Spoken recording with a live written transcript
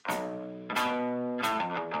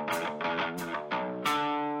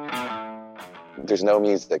there's no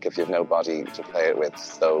music if you have no body to play it with.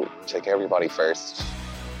 So take care of your body first.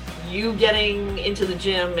 You getting into the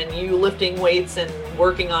gym and you lifting weights and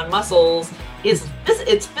working on muscles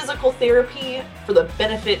it's physical therapy for the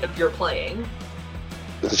benefit of your playing.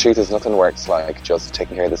 The truth is, nothing works like just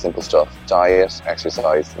taking care of the simple stuff. Diet,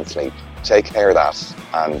 exercise, and sleep. Take care of that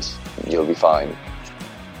and you'll be fine.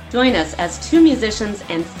 Join us as two musicians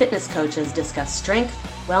and fitness coaches discuss strength,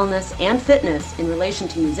 wellness, and fitness in relation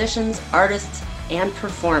to musicians, artists, and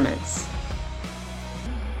performance.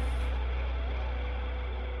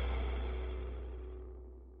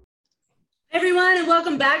 Hey everyone, and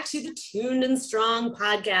welcome back to the Tuned and Strong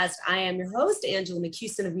podcast. I am your host, Angela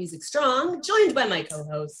McHouston of Music Strong, joined by my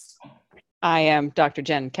co-host. I am Dr.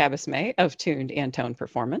 Jen Cabasmay of Tuned and Tone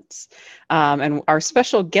Performance. And our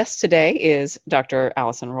special guest today is Dr.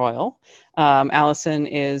 Allyson Royal. Allyson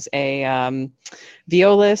is a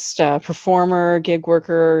violist, performer, gig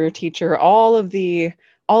worker, teacher, all the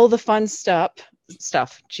fun stuff.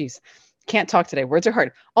 Jeez, can't talk today. Words are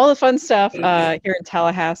hard. All the fun stuff here in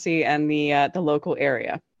Tallahassee and the local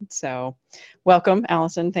area. So welcome,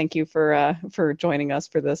 Allyson. Thank you for joining us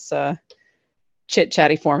for this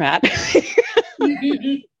chit-chatty format.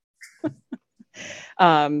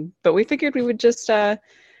 But we figured we would just let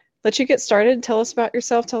you get started. Tell us about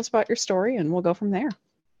yourself, tell us about your story, and we'll go from there.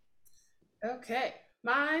 Okay,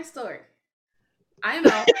 my story. I am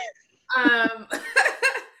Al.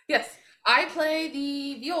 Yes, I play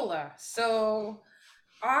the viola. So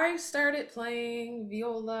I started playing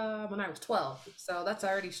viola when I was 12, so that's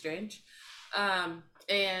already strange.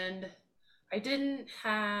 And I didn't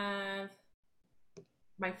have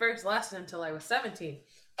my first lesson until I was 17.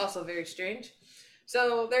 Also very strange.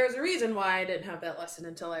 So there's a reason why I didn't have that lesson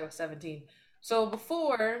until I was 17. So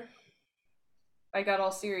before I got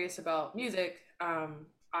all serious about music,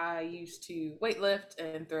 I used to weightlift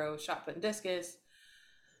and throw shot put and discus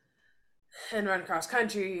and run cross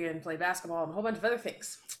country and play basketball and a whole bunch of other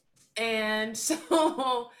things. And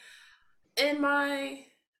so in my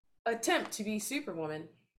attempt to be Superwoman,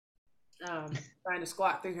 trying to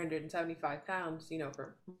squat 375 pounds,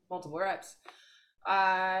 for multiple reps,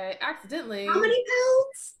 I accidentally... How many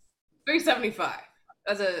pounds? 375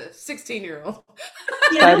 as a 16-year-old.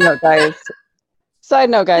 Side note, guys,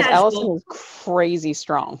 Casual. Allyson is crazy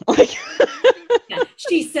strong. Yeah,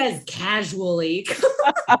 she says casually.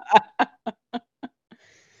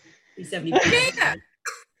 375. Yeah.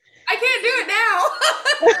 I can't do it now.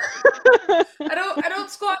 I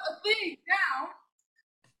don't squat a thing now.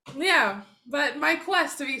 Yeah, but my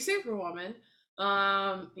quest to be Superwoman,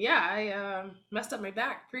 I messed up my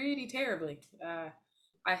back pretty terribly. I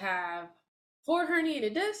have 4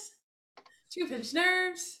 herniated discs, 2 pinched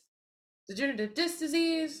nerves, degenerative disc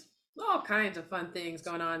disease, all kinds of fun things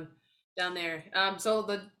going on down there. So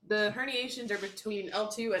the herniations are between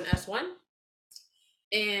L2 and S1.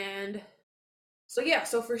 And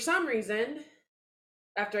so for some reason,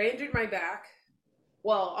 after I injured my back,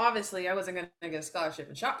 well, obviously I wasn't going to get a scholarship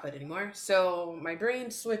in shot put anymore. So my brain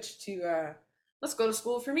switched to, let's go to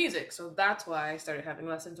school for music. So that's why I started having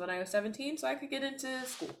lessons when I was 17, so I could get into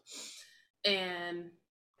school. And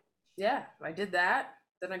yeah, I did that.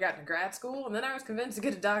 Then I got to grad school, and then I was convinced to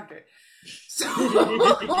get a doctorate. So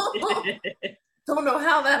don't know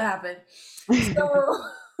how that happened. So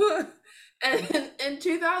and in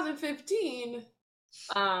 2015,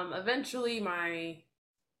 eventually my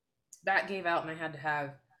back gave out and I had to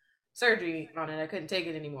have surgery on it. I couldn't take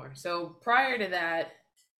it anymore. So prior to that,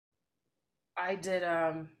 I did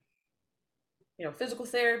physical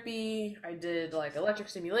therapy. I did like electric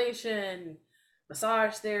stimulation,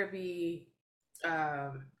 massage therapy,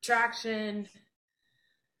 traction,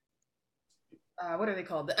 what are they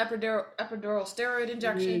called? The epidural steroid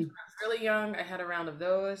injections. When I was really young, I had a round of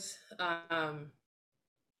those. And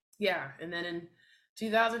then in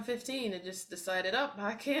 2015, I just decided,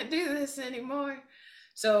 I can't do this anymore.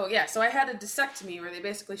 So I had a discectomy where they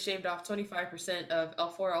basically shaved off 25% of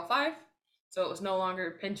L4, L5. So it was no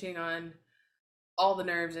longer pinching on all the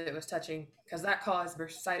nerves that it was touching, because that caused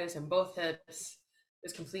bursitis in both hips. It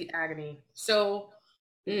was complete agony. So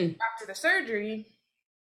after the surgery,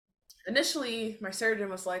 initially my surgeon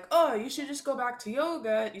was like, oh, you should just go back to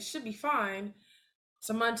yoga. You should be fine.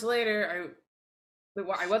 Some months later,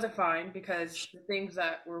 I wasn't fine, because the things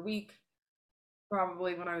that were weak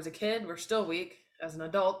probably when I was a kid were still weak as an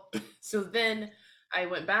adult. So then I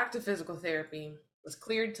went back to physical therapy, was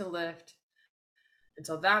cleared to lift. And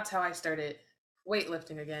so that's how I started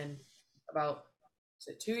weightlifting again about,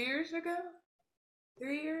 2 years ago?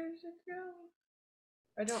 3 years ago?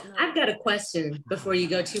 I don't know. I've got a question before you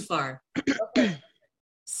go too far. Okay.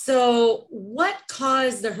 So what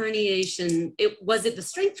caused the herniation? Was it the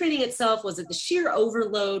strength training itself? Was it the sheer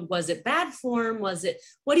overload? Was it bad form? What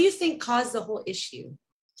do you think caused the whole issue?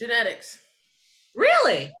 Genetics.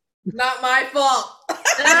 Really? Not my fault.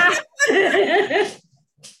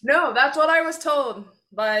 No, that's what I was told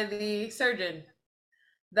by the surgeon.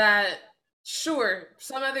 That sure,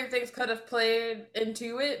 some other things could have played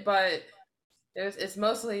into it, but it's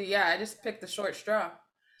mostly, I just picked the short straw.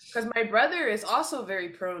 Because my brother is also very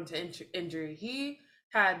prone to injury. He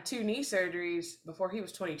had 2 knee surgeries before he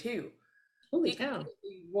was 22. Holy cow.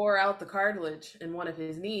 He wore out the cartilage in one of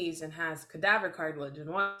his knees and has cadaver cartilage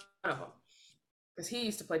in one of them. Because he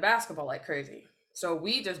used to play basketball like crazy. So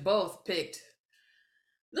we just both picked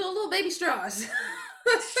little baby straws.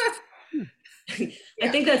 I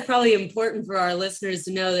think that's probably important for our listeners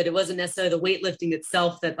to know that it wasn't necessarily the weightlifting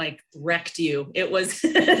itself that like wrecked you. It was,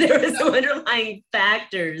 there was some underlying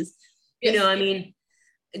factors, Yes. you know, I mean,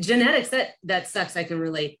 genetics, that sucks. I can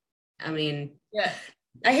relate. I mean, Yeah.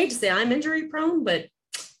 I hate to say I'm injury prone, but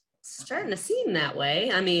it's starting to seem that way.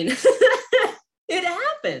 I mean, it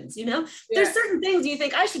happens, you know, there's certain things you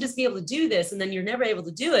think I should just be able to do this. And then you're never able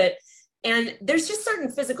to do it. And there's just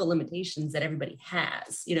certain physical limitations that everybody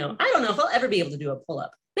has. You know, I don't know if I'll ever be able to do a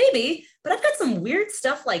pull-up. Maybe, but I've got some weird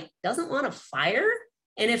stuff like doesn't want to fire.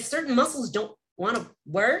 And if certain muscles don't want to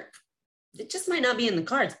work, it just might not be in the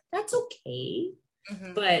cards. That's okay.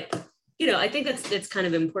 Mm-hmm. But, you know, I think that's kind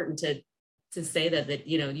of important to say that,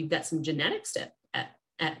 you know, you've got some genetics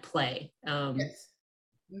at play. Yes.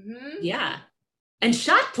 Mm-hmm. Yeah. And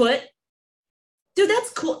shot put, dude,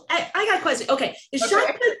 that's cool. I got a question. Okay.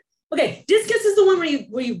 Shot put. Okay, discus is the one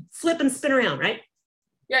where you flip and spin around, right?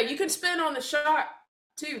 Yeah, you can spin on the shot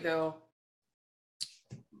too, though.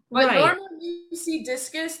 But right. Normally you see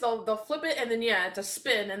discus, they'll flip it and then it's a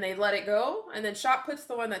spin and they let it go, and then shot put's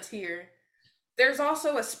the one that's here. There's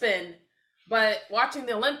also a spin, but watching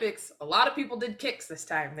the Olympics, a lot of people did kicks this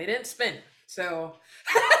time. They didn't spin, so.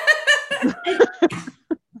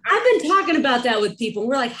 I've been talking about that with people.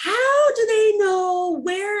 We're like, how do they know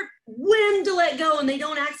when to let go and they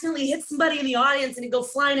don't accidentally hit somebody in the audience and they go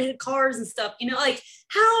flying and hit cars and stuff? You know, like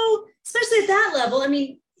how, especially at that level, I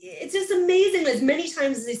mean, it's just amazing as many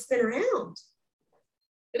times as they spin around.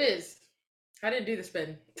 It is. I didn't do the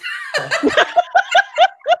spin.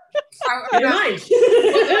 Never mind. At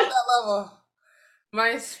that level.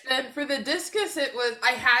 My spin for the discus,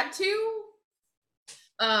 I had to.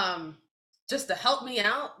 Just to help me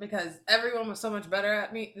out because everyone was so much better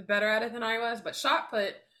at it than I was. But shot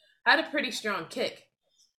put had a pretty strong kick.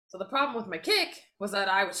 So the problem with my kick was that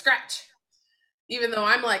I would scratch. Even though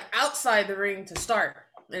I'm like outside the ring to start,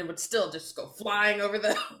 it would still just go flying over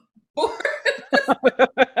the board.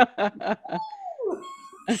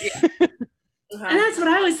 And that's what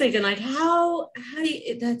I was thinking, like how do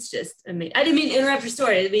you, that's just amazing. I didn't mean to interrupt your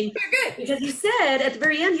story. I mean, You're good. Because you said at the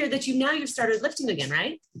very end here that you've started lifting again,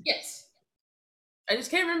 right? Yes. I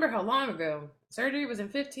just can't remember how long ago. Surgery was in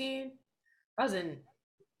 15. I was in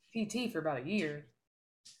PT for about a year.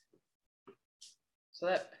 So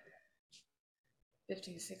that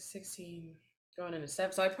 15, 16, going into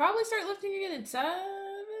 7. So I probably start lifting again in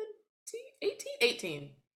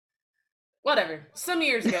 18. Whatever. Some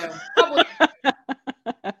years ago. Probably.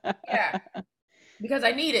 Yeah. Because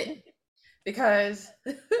I need it. Because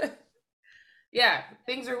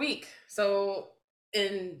things are weak. So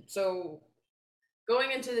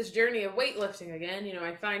going into this journey of weightlifting again, you know,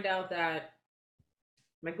 I find out that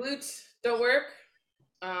my glutes don't work.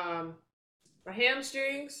 My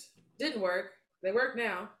hamstrings didn't work. They work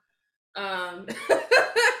now.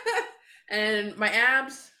 And my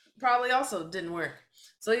abs probably also didn't work.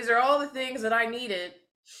 So these are all the things that I needed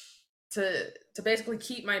to basically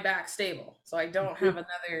keep my back stable. So I don't have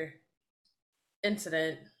another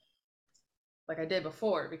incident like I did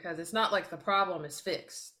before, because it's not like the problem is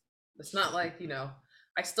fixed. It's not like, you know,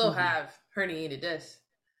 I still have herniated discs.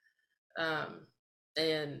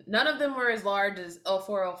 And none of them were as large as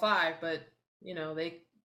L4, L5, but, you know,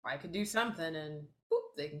 I could do something and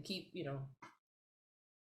they can keep, you know.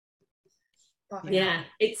 Yeah,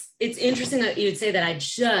 it's interesting that you would say that. I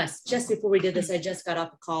just before we did this, I just got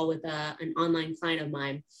off a call with an online client of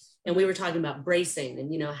mine, and we were talking about bracing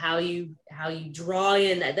and, you know, how you draw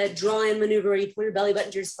in that draw in maneuver where you pull your belly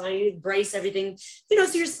button to your spine, you brace everything, you know,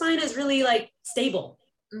 so your spine is really like stable.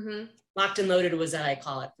 Mm-hmm. Locked and loaded was that I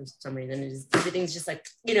call it for some reason. Everything's just like,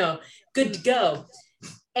 you know, good to go.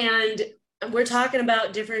 And we're talking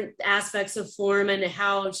about different aspects of form and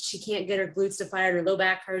how she can't get her glutes to fire and her low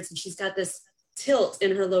back hurts, and she's got this tilt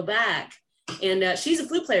in her low back. And she's a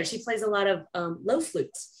flute player. She plays a lot of low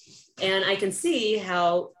flutes. And I can see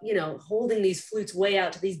how, you know, holding these flutes way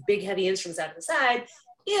out to these big, heavy instruments out to the side,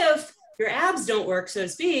 if your abs don't work, so to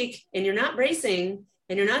speak, and you're not bracing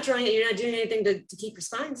and you're not drawing it, you're not doing anything to keep your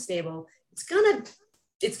spine stable, it's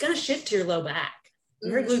gonna shift to your low back.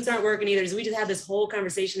 And her glutes aren't working either. So we just had this whole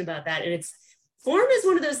conversation about that. And form is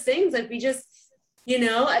one of those things that we just, you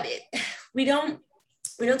know, we don't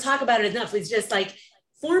talk about it enough. It's just like,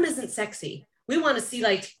 form isn't sexy. We want to see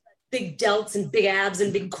like big delts and big abs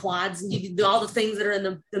and big quads and you do all the things that are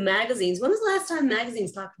in the magazines. When was the last time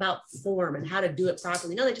magazines talked about form and how to do it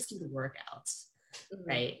properly? No, they just give you workouts,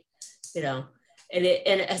 right? You know, and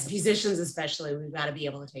as musicians especially, we've got to be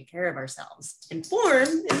able to take care of ourselves. And form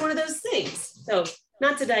is one of those things. So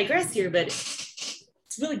not to digress here, but it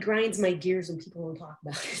really grinds my gears when people don't talk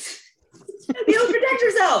about it. Be able to protect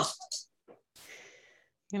yourself.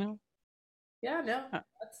 You know? Yeah, no,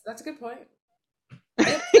 that's a good point.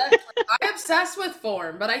 I obsess with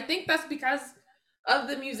form, but I think that's because of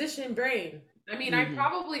the musician brain. I mean, I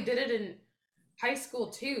probably did it in high school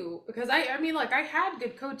too, because I mean, like, I had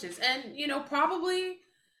good coaches, and, you know, probably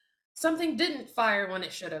something didn't fire when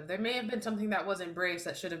it should have. There may have been something that was embraced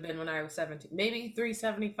that should have been when I was 17. Maybe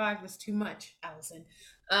 375 was too much, Allyson.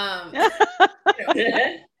 You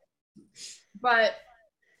know, but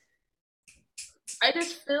I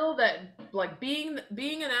just feel that, like, being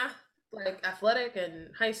like athletic in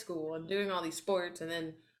high school and doing all these sports and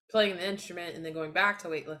then playing the instrument and then going back to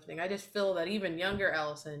weightlifting, I just feel that even younger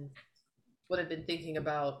Allyson would have been thinking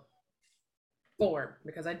about form,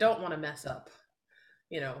 because I don't want to mess up,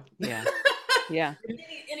 you know. Yeah. Yeah.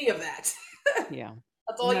 any of that. Yeah.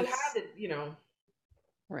 That's all you had to, you know.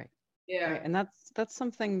 Right. Yeah. Right. And that's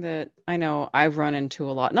something that I know I've run into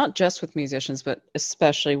a lot, not just with musicians, but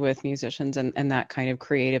especially with musicians, and that kind of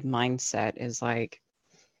creative mindset is like,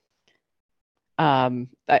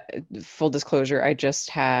 full disclosure, I just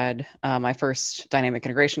had my first dynamic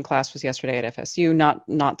integration class was yesterday at FSU,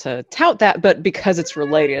 not to tout that, but because it's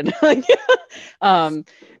related.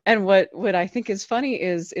 And what I think is funny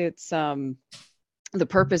is it's the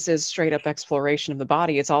purpose is straight up exploration of the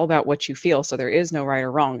body. It's all about what you feel. So there is no right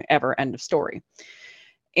or wrong ever, end of story.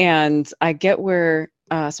 And I get where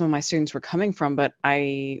some of my students were coming from, but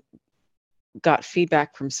I got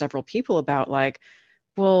feedback from several people about like,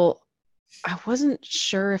 well, I wasn't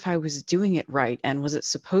sure if I was doing it right. And was it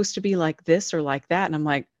supposed to be like this or like that? And I'm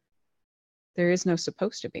like, there is no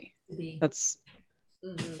supposed to be.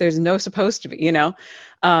 There's no supposed to be, you know?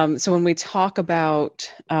 So when we talk about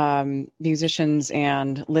musicians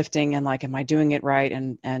and lifting and like, am I doing it right?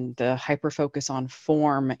 And the hyper focus on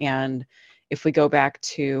form. And if we go back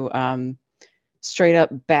to straight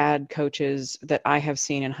up bad coaches that I have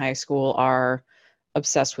seen in high school are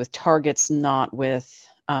obsessed with targets, not with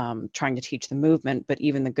trying to teach the movement, but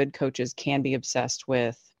even the good coaches can be obsessed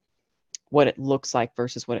with what it looks like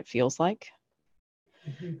versus what it feels like.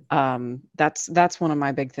 That's one of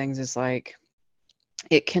my big things is like,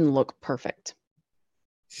 it can look perfect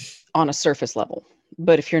on a surface level,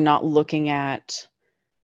 but if you're not looking at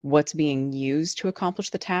what's being used to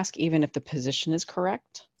accomplish the task, even if the position is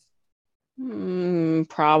correct,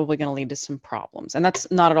 probably going to lead to some problems. And that's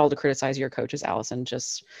not at all to criticize your coaches, Allyson,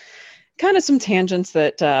 just kind of some tangents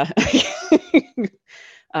that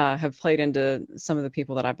have played into some of the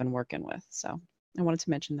people that I've been working with. So I wanted to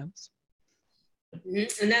mention those.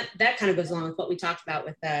 And that kind of goes along with what we talked about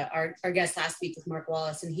with our guest last week with Mark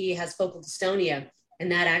Wallace, and he has focal dystonia.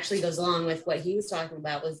 And that actually goes along with what he was talking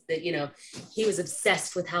about, was that, you know, he was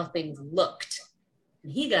obsessed with how things looked.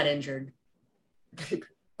 And he got injured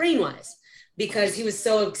brain-wise because he was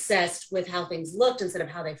so obsessed with how things looked instead of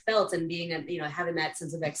how they felt, and being, you know, having that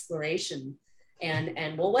sense of exploration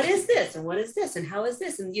and well, what is this? And what is this? And how is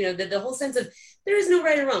this? And, you know, the whole sense of there is no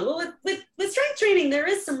right or wrong. Well, with strength training, there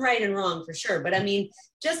is some right and wrong for sure. But I mean,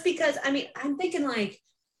 just because, I mean, I'm thinking like,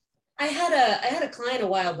 I had a client a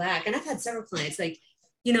while back, and I've had several clients, like,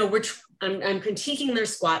 you know, I'm critiquing their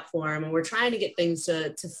squat form, and we're trying to get things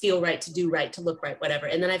to feel right, to do right, to look right, whatever.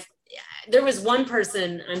 And then there was one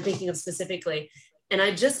person I'm thinking of specifically, and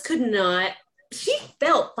I just could not, she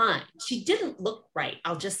felt fine. She didn't look right.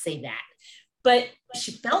 I'll just say that. But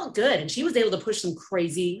she felt good, and she was able to push some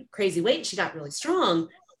crazy, crazy weight. She got really strong,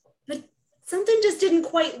 but something just didn't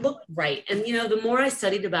quite look right. And, you know, the more I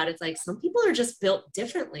studied about it, it's like, some people are just built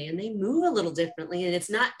differently and they move a little differently.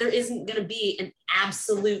 And there isn't going to be an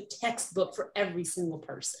absolute textbook for every single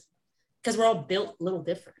person, because we're all built a little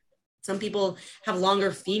different. Some people have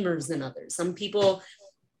longer femurs than others. Some people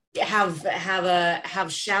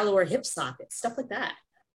have shallower hip sockets, stuff like that.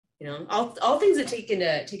 You know, all things that take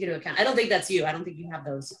into account. I don't think that's you. I don't think you have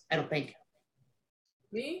those. I don't think.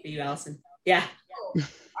 Me? You, Allyson. Yeah.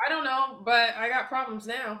 I don't know, but I got problems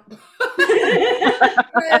now.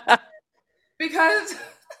 Because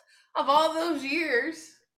of all those years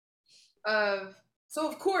of, so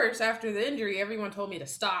of course, after the injury, everyone told me to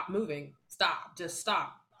stop moving. Stop, just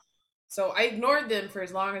stop. So I ignored them for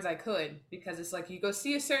as long as I could, because it's like, you go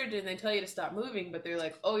see a surgeon, they tell you to stop moving, but they're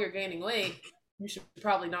like, oh, you're gaining weight, you should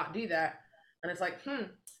probably not do that. And it's like,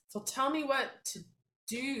 so tell me what to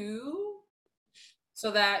do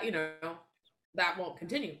so that, that won't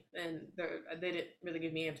continue. And they didn't really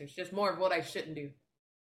give me answers, just more of what I shouldn't do.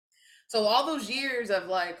 So all those years of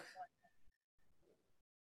like,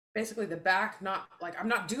 basically the back, not like, I'm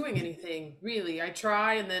not doing anything really. I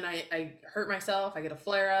try, and then I hurt myself, I get a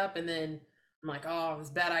flare up, and then I'm like, oh, it was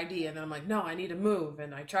a bad idea. And then I'm like, no, I need to move,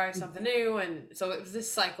 and I try something new. And so it was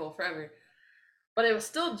this cycle forever. But it was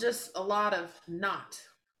still just a lot of not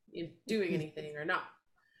doing anything or not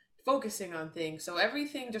focusing on things. So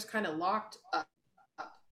everything just kind of locked up.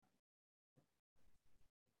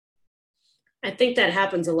 I think that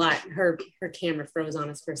happens a lot. Her camera froze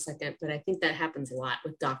on us for a second, but I think that happens a lot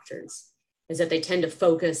with doctors, is that they tend to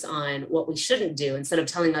focus on what we shouldn't do instead of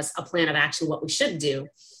telling us a plan of action, what we should do.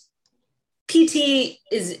 PT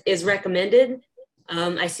is recommended.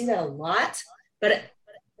 I see that a lot, but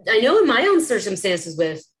I know in my own circumstances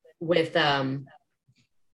with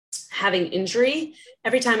having injury,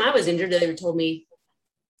 every time I was injured, they told me,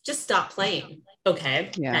 just stop playing. Okay,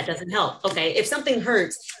 That doesn't help. Okay, if something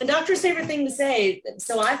hurts, the doctor's favorite thing to say,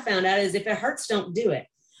 so I found out, is if it hurts, don't do it.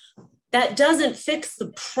 That doesn't fix the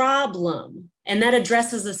problem, and that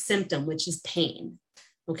addresses a symptom, which is pain.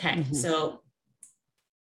 Okay, so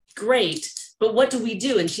great, but what do we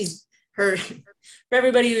do? And for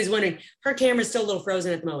everybody who's wondering, her camera's still a little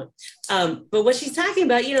frozen at the moment. But what she's talking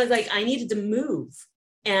about, is like, I needed to move.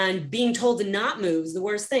 And being told to not move is the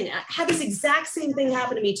worst thing. I had this exact same thing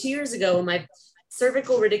happen to me 2 years ago in my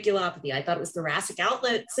cervical radiculopathy. I thought it was thoracic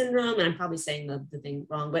outlet syndrome, and I'm probably saying the thing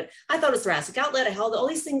wrong, but I thought it was thoracic outlet. I held all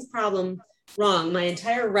these things wrong. My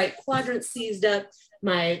entire right quadrant seized up.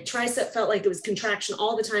 My tricep felt like it was contraction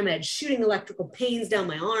all the time. I had shooting electrical pains down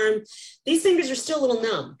my arm. These fingers are still a little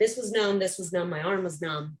numb. This was numb. My arm was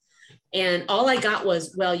numb. And all I got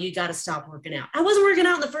was, well, you got to stop working out. I wasn't working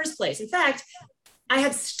out in the first place. In fact, I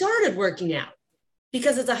had started working out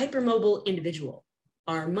because as a hypermobile individual,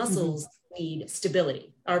 our muscles need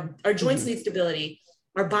stability. Our joints need stability.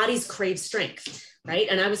 Our bodies crave strength, right?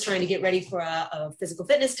 And I was trying to get ready for a physical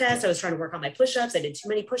fitness test. I was trying to work on my push-ups. I did too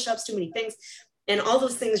many push-ups, too many things. And all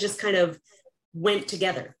those things just kind of went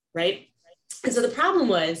together, right? And so the problem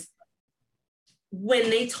was, when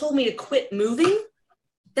they told me to quit moving,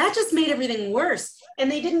 that just made everything worse.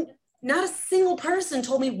 And not a single person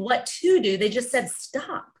told me what to do. They just said,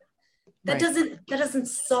 stop. That doesn't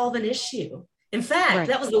solve an issue. In fact,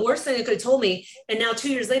 that was the worst thing they could have told me. And now 2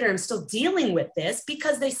 years later, I'm still dealing with this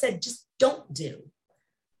because they said, just don't do.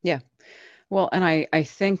 Yeah. Well, and I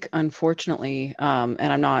think, unfortunately, and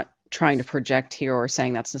I'm not trying to project here or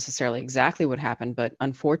saying that's necessarily exactly what happened, but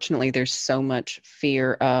unfortunately, there's so much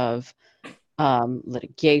fear of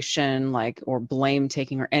litigation, or blame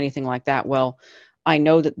taking or anything like that. Well, I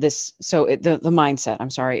know that this, the mindset,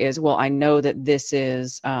 I'm sorry, is, well, I know that this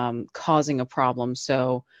is causing a problem,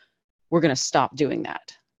 so we're going to stop doing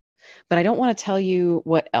that. But I don't want to tell you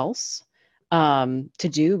what else to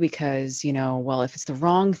do because, well, if it's the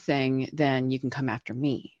wrong thing, then you can come after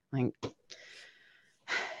me. Like,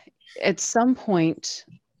 at some point,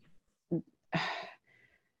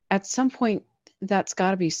 that's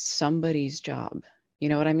got to be somebody's job. You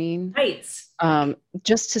know what I mean? Right.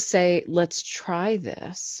 Just to say, let's try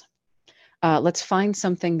this. Let's find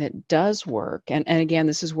something that does work. And again,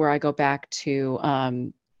 this is where I go back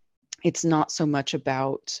to, it's not so much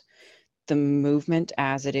about the movement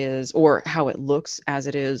as it is, or how it looks as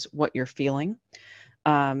it is what you're feeling.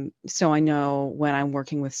 So I know when I'm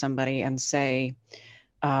working with somebody and say,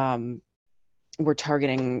 we're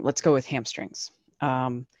targeting, let's go with hamstrings.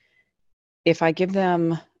 If I give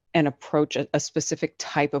them an approach, a specific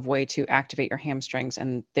type of way to activate your hamstrings,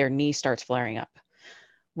 and their knee starts flaring up,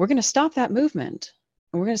 we're going to stop that movement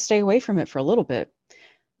and we're going to stay away from it for a little bit,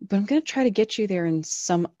 but I'm going to try to get you there in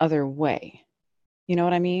some other way. You know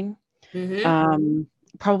what I mean?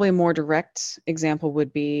 Probably a more direct example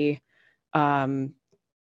would be, I've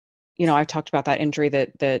talked about that injury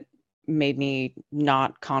that made me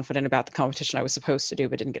not confident about the competition I was supposed to do,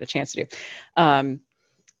 but didn't get a chance to do.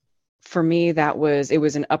 For me, it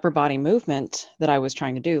was an upper body movement that I was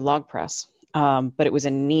trying to do, log press, but it was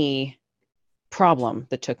a knee problem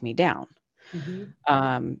that took me down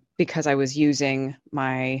because I was using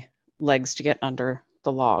my legs to get under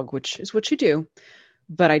the log, which is what you do,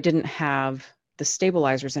 but I didn't have the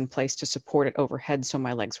stabilizers in place to support it overhead so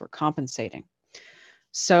my legs were compensating.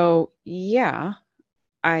 So yeah,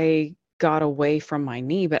 I got away from my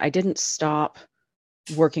knee, but I didn't stop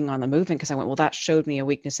working on the movement because I went, well, that showed me a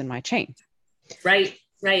weakness in my chain. Right.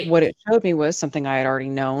 What it showed me was something I had already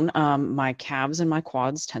known. My calves and my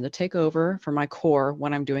quads tend to take over for my core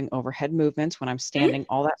when I'm doing overhead movements, when I'm standing,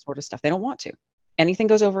 all that sort of stuff. They don't want to. Anything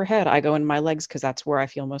goes overhead, I go in my legs because that's where I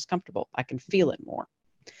feel most comfortable. I can feel it more.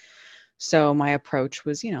 So my approach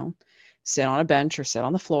was, sit on a bench or sit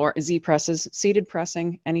on the floor, Z presses, seated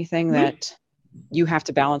pressing, anything that you have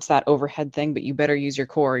to balance that overhead thing, but you better use your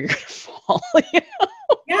core or you're going to fall.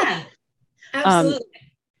 Yeah, absolutely.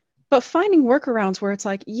 But finding workarounds where it's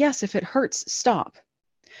like, yes, if it hurts, stop.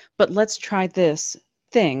 But let's try this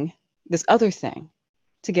other thing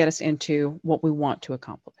to get us into what we want to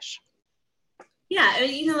accomplish. Yeah,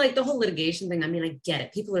 like the whole litigation thing, I mean, I get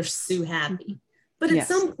it. People are so happy. But at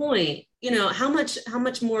some point, how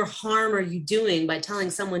much more harm are you doing by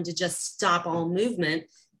telling someone to just stop all movement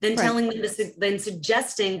than telling them than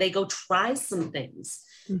suggesting they go try some things?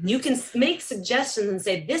 Mm-hmm. You can make suggestions and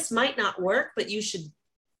say, this might not work, but you should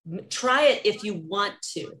try it if you want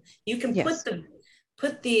to. You can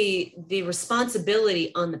put the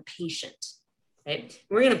responsibility on the patient. Okay,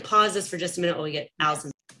 we're going to pause this for just a minute while we get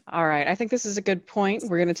Allyson. All right, I think this is a good point.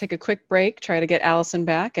 We're going to take a quick break, try to get Allyson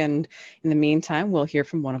back, and in the meantime, we'll hear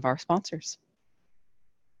from one of our sponsors.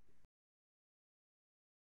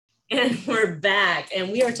 And we're back,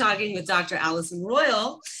 and we are talking with Dr. Allyson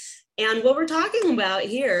Royal. And what we're talking about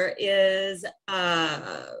here is,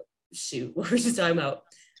 what were we talking about?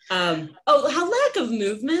 How lack of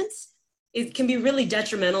movement, it can be really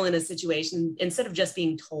detrimental in a situation. Instead of just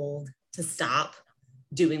being told to stop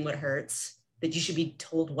doing what hurts, that you should be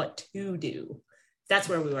told what to do. That's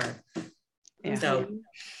where we were. Yeah. So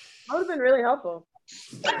that would have been really helpful.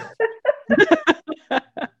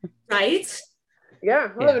 Right? Yeah,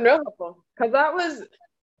 that would have been real helpful. Because that was,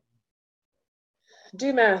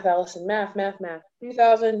 do math, Allyson, math.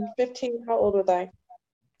 2015, how old was I?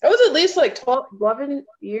 It was at least like 11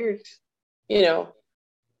 years,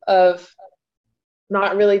 of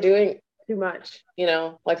not really doing too much,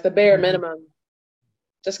 like the bare minimum,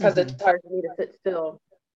 just because it's hard for me to sit still.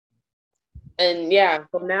 And yeah,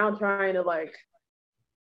 so now trying to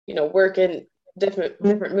work in different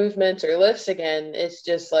movements or lifts again, it's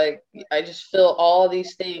just like, I just feel all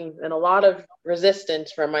these things and a lot of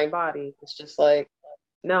resistance from my body. It's just like,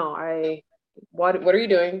 no, what are you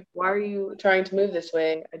doing? Why are you trying to move this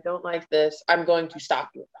way? I don't like this. I'm going to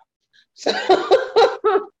stop you. So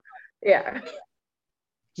yeah.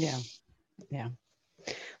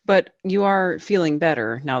 But you are feeling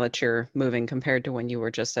better now that you're moving compared to when you were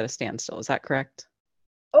just at a standstill. Is that correct?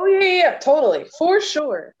 Oh yeah, totally, for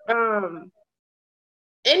sure. Anytime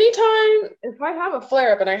if I have a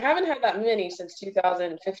flare up, and I haven't had that many since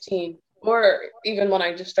 2015, or even when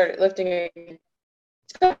I just started lifting again,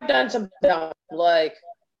 I've done some dumb, like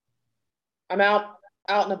I'm out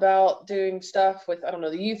and about doing stuff with, I don't know,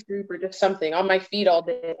 the youth group or just something, on my feet all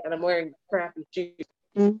day, and I'm wearing crappy shoes.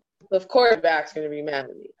 Mm-hmm. Of course, the back's going to be mad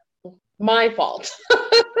at me. My fault.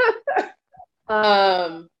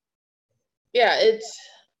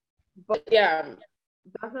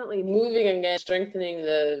 Definitely moving again, strengthening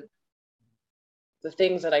the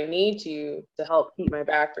things that I need to help keep my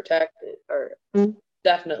back protected are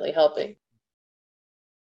definitely helping.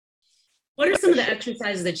 What are some of the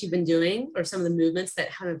exercises that you've been doing, or some of the movements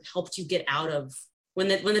that kind of helped you get out of when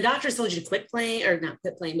the doctors told you to quit playing, or not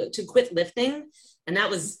quit playing, but to quit lifting, and that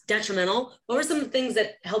was detrimental? What were some of the things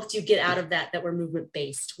that helped you get out of that were movement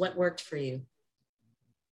based? What worked for you,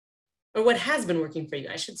 or what has been working for you,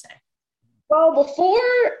 I should say? Well, before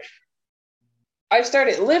I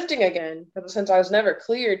started lifting again, since I was never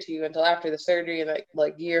cleared to until after the surgery and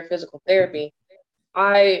like year of physical therapy,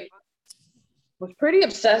 I was pretty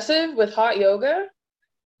obsessive with hot yoga.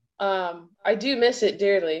 I do miss it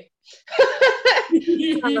dearly.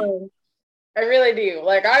 I really do.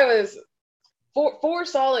 Like, I was four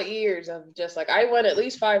solid years of just like, I went at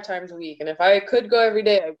least 5 times a week, and if I could go every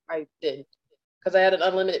day, I did, because I had an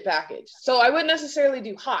unlimited package. So I wouldn't necessarily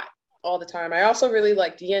do hot all the time. I also really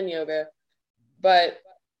liked yin yoga, but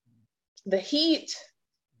the heat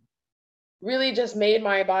really just made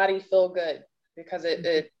my body feel good, because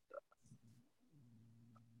it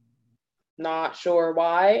not sure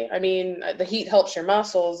why. I mean, the heat helps your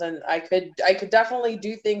muscles, and I could definitely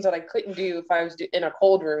do things that I couldn't do if I was in a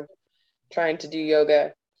cold room trying to do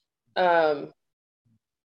yoga. But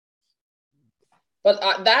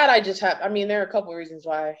that I just have, I mean, there are a couple of reasons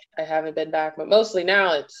why I haven't been back, but mostly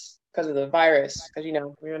now it's because of the virus, because,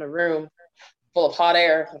 we're in a room. full of hot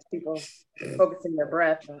air of people focusing their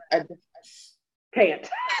breath. I just can't.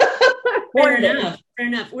 Fair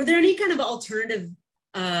enough. Were there any kind of alternative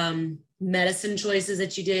medicine choices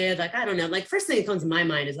that you did? Like, I don't know, like first thing that comes to my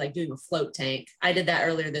mind is like doing a float tank. I did that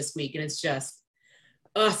earlier this week, and it's just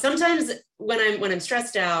sometimes when I'm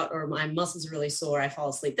stressed out or my muscles are really sore, I fall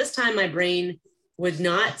asleep. This time my brain would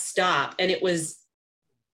not stop, and it was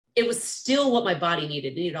still what my body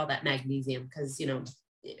needed. It needed all that magnesium because, you know,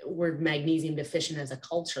 we're magnesium deficient as a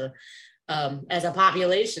culture, as a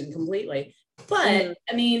population completely. But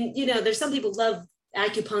I mean, you know, there's some people love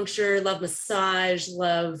acupuncture, love massage,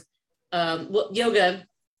 love yoga.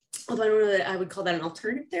 Although I don't know that I would call that an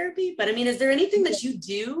alternative therapy. But I mean, is there anything that you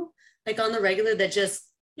do like on the regular that just,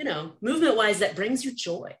 you know, movement wise that brings you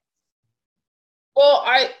joy? Well,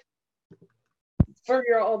 for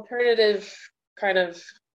your alternative kind of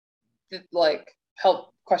like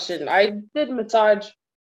help question, I did massage.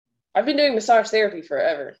 I've been doing massage therapy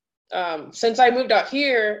forever. Since I moved out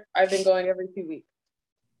here, I've been going every 2 weeks.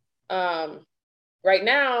 Right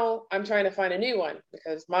now, I'm trying to find a new one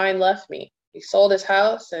because mine left me. He sold his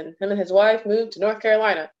house, and him and his wife moved to North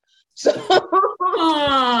Carolina. So,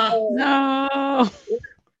 no.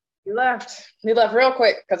 He left real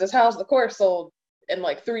quick because his house, of course, sold in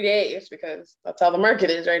like 3 days because that's how the market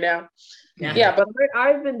is right now. Yeah, but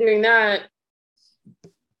I've been doing that,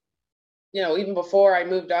 you know, even before I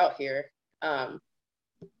moved out here. But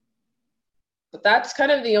that's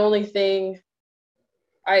kind of the only thing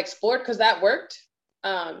I explored because that worked.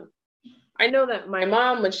 I know that my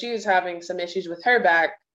mom, when she was having some issues with her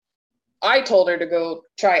back, I told her to go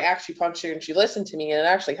try acupuncture, and she listened to me, and it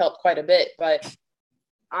actually helped quite a bit. But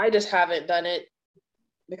I just haven't done it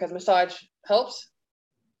because massage helps,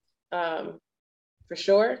 for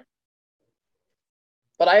sure.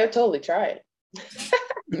 But I would totally try it.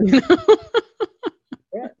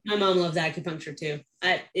 Yeah. My mom loves acupuncture too.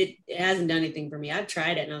 It hasn't done anything for me. I've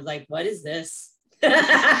tried it and I was like, what is this?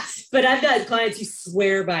 But I've got clients who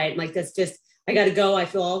swear by it. Like, that's just, I got to go. I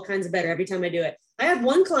feel all kinds of better every time I do it. I had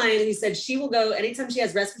one client who said she will go anytime she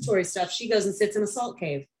has respiratory stuff. She goes and sits in a salt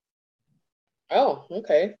cave. Oh,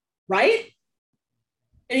 okay. Right?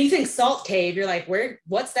 And you think salt cave, you're like,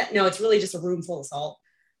 what's that? No, it's really just a room full of salt.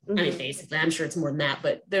 I mean, basically, I'm sure it's more than that,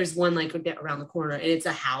 but there's one like around the corner, and it's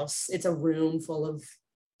a house. It's a room full of,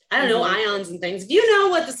 I don't know, ions and things. If you know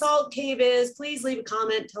what the salt cave is, please leave a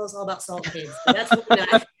comment. Tell us all about salt caves. But that's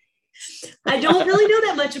what I don't really know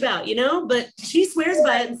that much about, you know, but she swears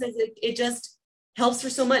by it and says it just helps her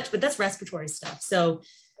so much. But that's respiratory stuff. So,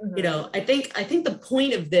 you know, I think the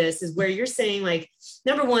point of this is where you're saying, like,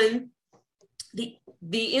 number one, the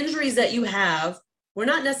injuries that you have were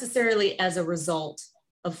not necessarily as a result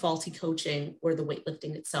of faulty coaching or the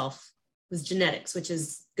weightlifting itself. It was genetics, which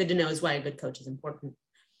is good to know, is why a good coach is important.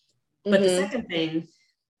 But the second thing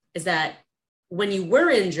is that when you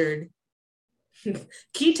were injured,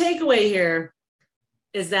 key takeaway here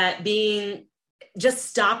is that just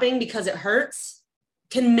stopping because it hurts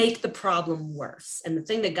can make the problem worse. And the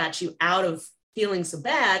thing that got you out of feeling so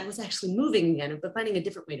bad was actually moving again, but finding a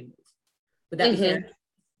different way to move. Would that be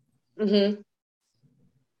fair?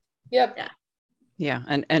 Yep. Yeah,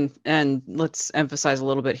 and let's emphasize a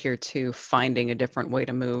little bit here too. Finding a different way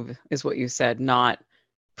to move is what you said, not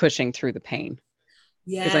pushing through the pain.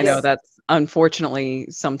 Yeah, because I know that's unfortunately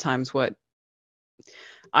sometimes what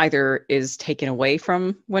either is taken away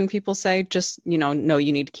from when people say, just, you know, no,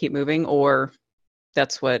 you need to keep moving, or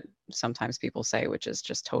that's what sometimes people say, which is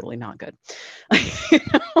just totally not good.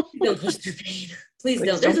 Don't push through pain. Please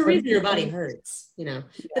don't. There's a reason your body hurts, you know.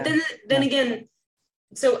 But then again,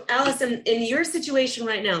 so Allyson, in your situation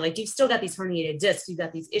right now, like, you've still got these herniated discs, you've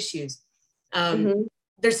got these issues.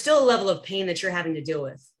 There's still a level of pain that you're having to deal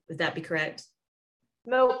with. Would that be correct?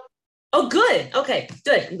 No. Oh, good. Okay,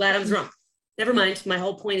 good. I'm glad I was wrong. Never mind. My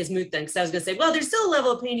whole point is moot then, because I was going to say, well, there's still a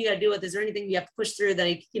level of pain you got to deal with. Is there anything you have to push through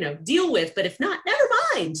that, you know, deal with? But if not, never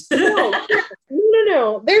mind.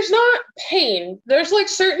 No. There's not pain. There's like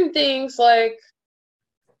certain things, like,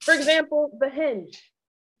 for example, the hinge.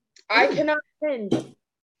 I cannot hinge.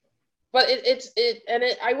 But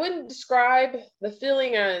I wouldn't describe the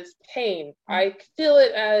feeling as pain. I feel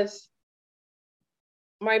it as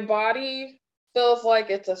my body feels like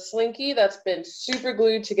it's a slinky that's been super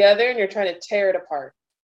glued together and you're trying to tear it apart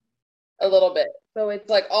a little bit. So it's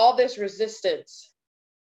like all this resistance.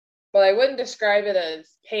 But I wouldn't describe it as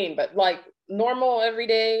pain, but like normal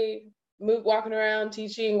everyday walking around,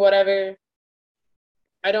 teaching, whatever.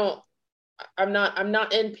 I'm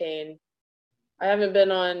not in pain. I haven't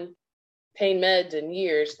been on pain meds in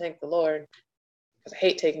years, thank the Lord, because I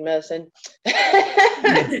hate taking medicine.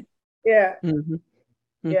 Yeah.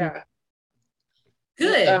 Yeah.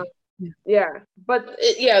 Good. Yeah, but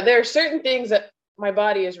there are certain things that my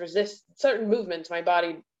body is certain movements my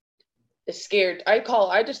body is scared.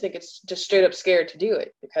 I just think it's just straight up scared to do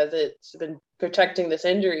it because it's been protecting this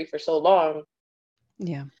injury for so long.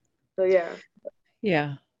 Yeah. So yeah.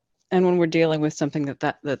 Yeah. And when we're dealing with something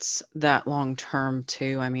that's that long term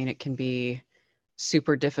too, I mean, it can be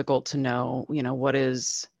super difficult to know, what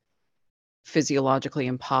is physiologically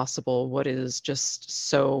impossible, what is just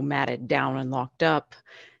so matted down and locked up.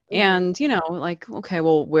 And, like, okay,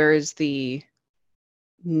 well, where is the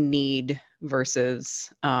need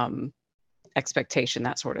versus expectation,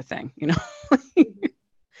 that sort of thing,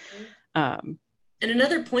 And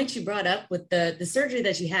another point you brought up with the surgery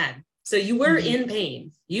that you had. So you were in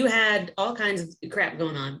pain. You had all kinds of crap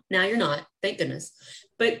going on. Now you're not, thank goodness.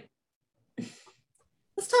 But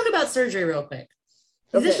let's talk about surgery real quick.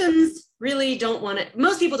 Physicians really don't want to,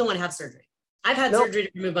 most people don't want to have surgery. I've had surgery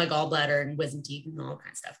to remove my gallbladder and wisdom teeth and all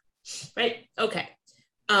kinds of stuff. Right? Okay.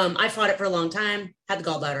 I fought it for a long time, had the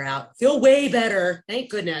gallbladder out, feel way better, thank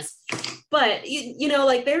goodness. But,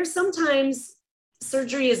 like there's sometimes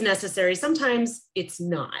surgery is necessary, sometimes it's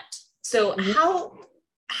not. So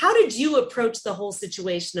how did you approach the whole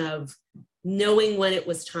situation of knowing when it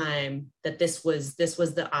was time that this was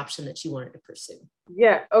the option that you wanted to pursue?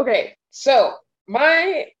 Yeah, okay. So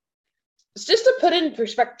just to put in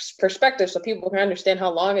perspective so people can understand how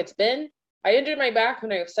long it's been, I injured my back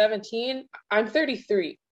when I was 17. I'm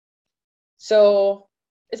 33. So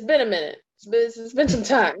it's been a minute. It's been some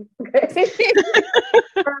time. Okay.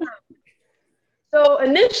 So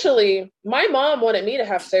initially, my mom wanted me to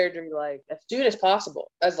have surgery like as soon as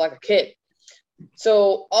possible, as like a kid.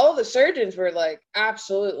 So all the surgeons were like,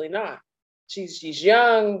 absolutely not. She's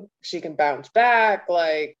young. She can bounce back.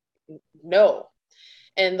 Like, no.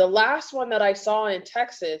 And the last one that I saw in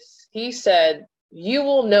Texas, he said, you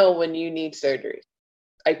will know when you need surgery.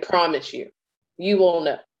 I promise you, you will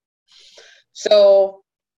know. So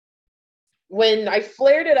when I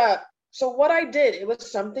flared it up, so what I did, it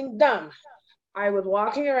was something dumb. I was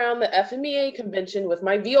walking around the FMEA convention with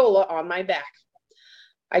my viola on my back.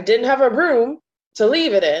 I didn't have a room to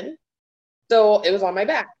leave it in, so it was on my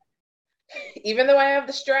back. Even though I have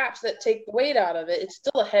the straps that take the weight out of it, it's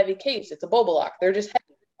still a heavy case. It's a Bobolock. They're just heavy.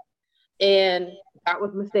 And that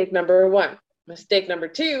was mistake number one. Mistake number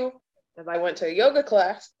two is I went to a yoga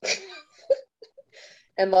class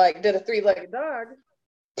and like did a 3-legged dog,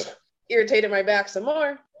 irritated my back some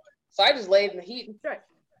more. So I just laid in the heat and stretched.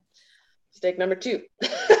 Mistake number two.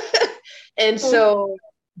 And so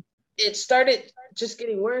it started just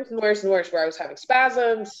getting worse and worse and worse, where I was having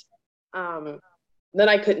spasms. Then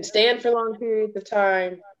I couldn't stand for long periods of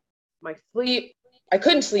time. My sleep, I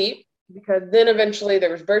couldn't sleep because then eventually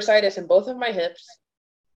there was bursitis in both of my hips.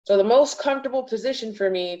 So the most comfortable position for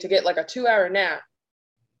me to get like a 2-hour nap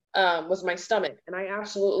was my stomach. And I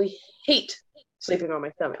absolutely hate sleeping on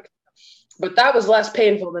my stomach. But that was less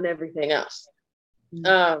painful than everything else.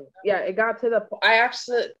 It got to the point, I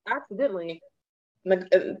accidentally,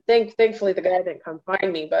 thankfully the guy didn't come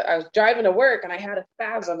find me, but I was driving to work and I had a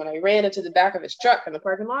spasm and I ran into the back of his truck in the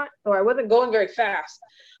parking lot. So I wasn't going very fast.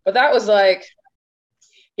 But that was like,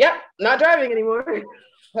 not driving anymore.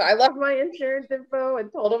 I left my insurance info and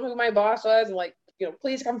told him who my boss was and like,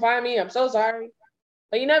 please come find me. I'm so sorry.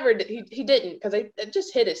 But he never did. He didn't, because it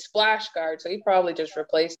just hit his splash guard. So he probably just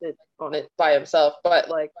replaced it on it by himself. But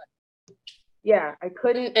like, I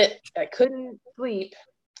couldn't sleep.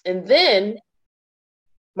 And then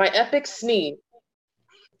my epic sneeze.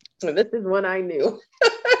 So this is when I knew.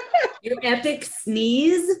 Your epic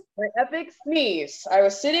sneeze? My epic sneeze. I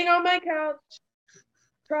was sitting on my couch,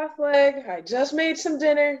 cross-legged. I just made some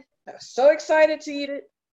dinner. I was so excited to eat it.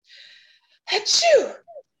 Achoo!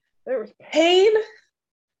 There was pain.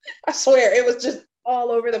 I swear, it was just all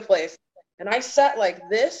over the place. And I sat like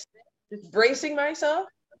this, just bracing myself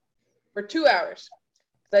for 2 hours.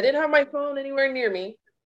 I didn't have my phone anywhere near me.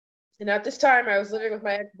 And at this time, I was living with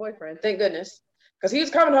my ex-boyfriend, thank goodness, because he was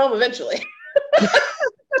coming home eventually.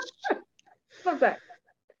 Sometime.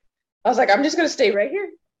 I was like, I'm just going to stay right here.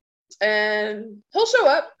 And he'll show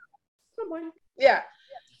up. Somewhere. Yeah.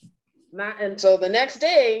 And so the next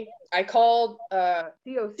day, I called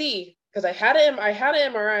COC, because I had an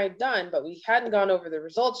MRI done, but we hadn't gone over the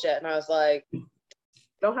results yet. And I was like,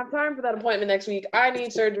 don't have time for that appointment next week. I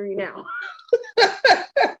need surgery now.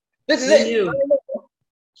 This is it.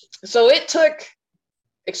 So it took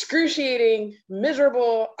excruciating,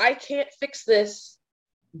 miserable, I can't fix this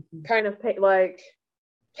kind of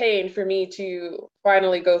pain for me to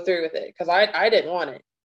finally go through with it, because I didn't want it.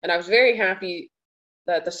 And I was very happy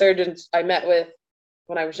that the surgeons I met with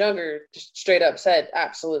when I was younger just straight up said,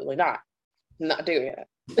 absolutely not. not doing it.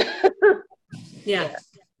 Yeah.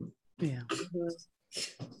 Yeah.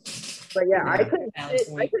 But yeah, Yeah, I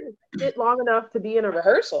couldn't sit long enough to be in a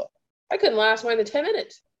rehearsal. I couldn't last more than 10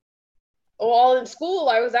 minutes. While in school,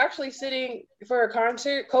 I was actually sitting for a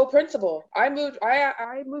concert co-principal. I moved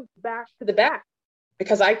back to the back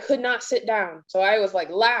because I could not sit down. So I was like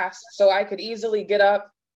last, so I could easily get up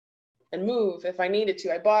and move if I needed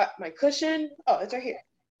to. I bought my cushion. Oh, it's right here.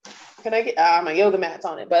 Can I get my yoga mat's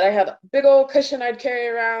on it? But I had a big old cushion I'd carry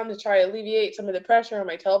around to try to alleviate some of the pressure on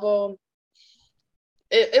my tailbone.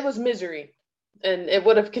 It was misery, and it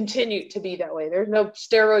would have continued to be that way. There's no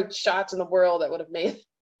steroid shots in the world that would have made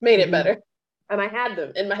it better. And I had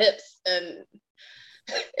them in my hips, and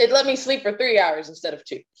it let me sleep for 3 hours instead of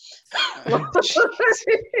 2.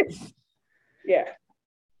 Yeah.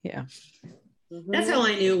 Yeah. That's how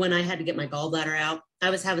I knew when I had to get my gallbladder out. I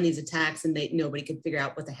was having these attacks and nobody could figure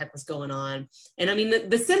out what the heck was going on. And I mean,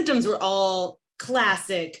 the symptoms were all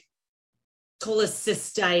classic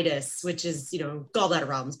cholecystitis, which is, gallbladder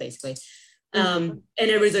problems basically. And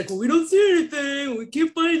everybody's like, well, we don't see anything. We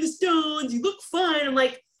can't find the stones. You look fine. I'm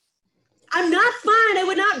like, I'm not fine. I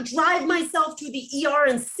would not drive myself to the ER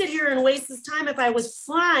and sit here and waste this time if I was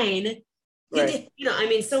fine. Right.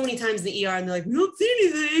 So many times in the ER and they're like, we don't see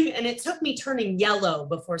anything. And it took me turning yellow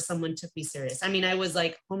before someone took me serious. I mean, I was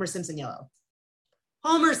like Homer Simpson yellow.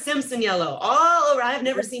 Homer Simpson yellow all over. I've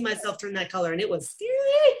never seen myself turn that color, and it was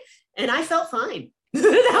scary. And I felt fine. That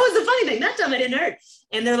was the funny thing. That time I didn't hurt.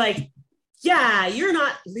 And they're like, yeah, you're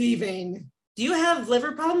not leaving. Do you have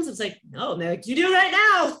liver problems? I was like, no. And they're like, you do right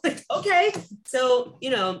now. Like, okay. So,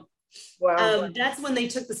 wow. That's when they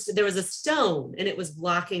took there was a stone and it was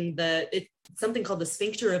blocking something called the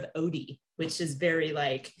sphincter of Oddi, which is very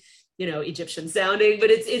Egyptian sounding, but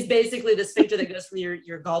it's basically the sphincter that goes from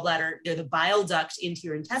your gallbladder, the bile duct into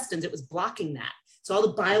your intestines. It was blocking that. So all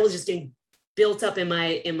the bile was just getting built up in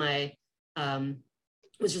my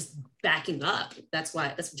was just backing up. That's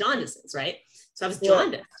what jaundice is, right? So I was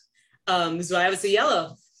jaundiced. So I was so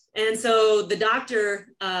yellow. And so the doctor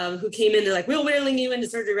who came in, they're like, we're wheeling you into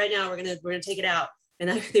surgery right now. We're gonna take it out.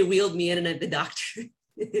 And they wheeled me in, and the doctor,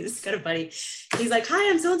 it's kind of funny. He's like, hi,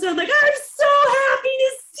 I'm so-and-so. I'm like, I'm so happy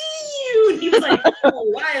to see you. And he was like, oh,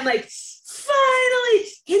 why? I'm like, finally,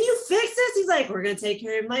 can you fix this? He's like, we're gonna take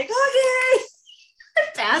care of him. I'm like, okay. I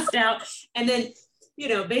passed out. And then,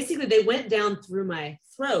 basically they went down through my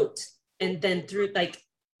throat and then through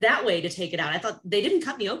that way to take it out. I thought they didn't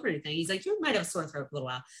cut me open or anything. He's like, you might have a sore throat for a little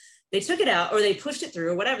while. They took it out, or they pushed it through,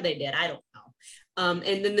 or whatever they did. I don't know.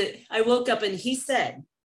 And then I woke up and he said,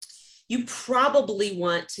 you probably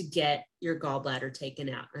want to get your gallbladder taken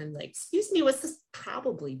out. And I'm like, excuse me, what's this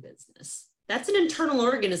probably business? That's an internal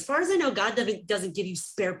organ. As far as I know, God doesn't give you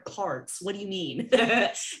spare parts. What do you mean?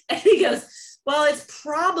 And he goes, well, it's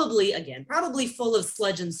probably full of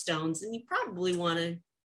sludge and stones, and you probably want to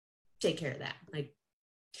take care of that. Like,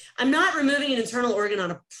 I'm not removing an internal organ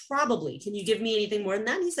on a probably. Can you give me anything more than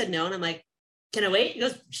that? And he said no. And I'm like, can I wait? He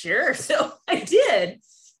goes, sure. So I did.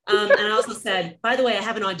 And I also said, by the way, I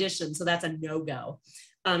have an audition, so that's a no-go.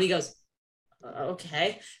 He goes,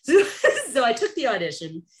 okay. So I took the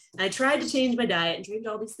audition. I tried to change my diet and changed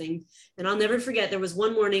all these things. And I'll never forget, there was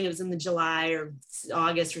one morning, it was in the July or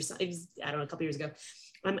August or something, it was, I don't know, a couple years ago.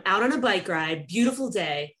 I'm out on a bike ride, beautiful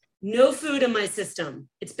day, no food in my system.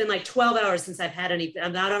 It's been like 12 hours since I've had any,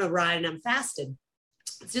 I'm out on a ride and I'm fasted.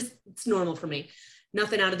 It's normal for me.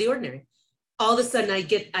 Nothing out of the ordinary. All of a sudden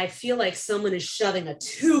I feel like someone is shoving a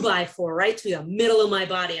 2x4 right to the middle of my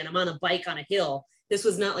body, and I'm on a bike on a hill. This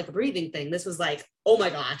was not like a breathing thing. This was like, oh my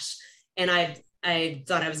gosh. And I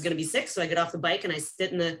thought I was going to be sick. So I get off the bike and I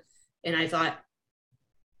sit and I thought,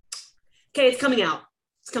 okay, it's coming out.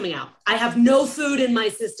 It's coming out. I have no food in my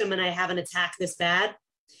system and I have an attack this bad.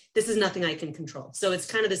 This is nothing I can control. So it's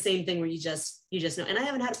kind of the same thing where you just know. And I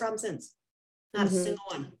haven't had a problem since. Not a single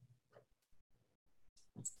one.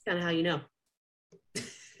 That's kind of how you know.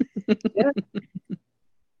 Yeah.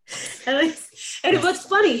 And what's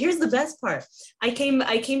funny, here's the best part. I came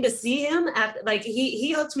to see him after, like,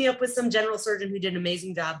 he hooked me up with some general surgeon who did an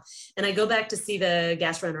amazing job. And I go back to see the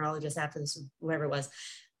gastroenterologist after this, whoever it was,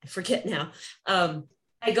 I forget now.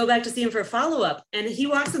 I go back to see him for a follow-up, and he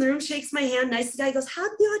walks in the room, shakes my hand, nice guy, goes,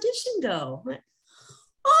 how'd the audition go? I went,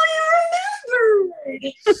 oh, you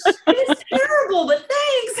remembered. It's terrible, but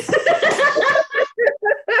thanks.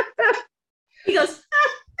 He goes,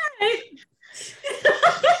 all right.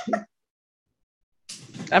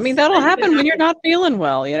 I mean, that'll happen when you're not feeling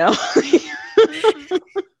well, you know?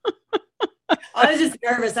 I was just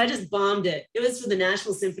nervous. I just bombed it. It was for the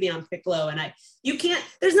National Symphony on piccolo. And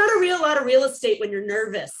there's not a lot of real estate when you're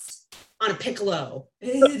nervous on a piccolo.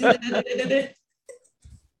 It's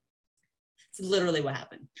literally what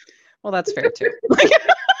happened. Well, that's fair too.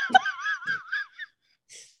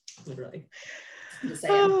 Literally. Just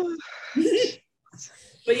saying.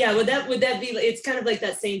 But yeah, would that be, it's kind of like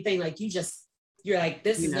that same thing, like you're like,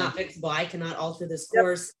 this is not fixable, I cannot alter this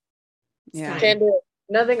course. Yeah. Can't do it.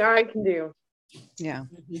 Nothing I can do. Yeah.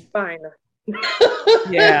 Fine.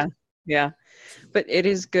 Yeah. But it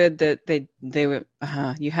is good that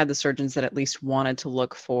you had the surgeons that at least wanted to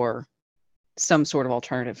look for some sort of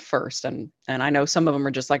alternative first. And I know some of them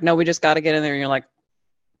are just like, no, we just got to get in there. And you're like,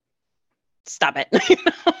 stop it.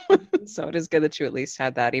 So it is good that you at least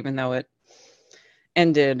had that, even though it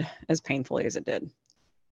ended as painfully as it did.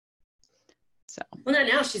 So. Well,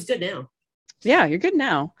 now she's good now. Yeah, you're good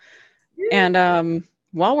now. And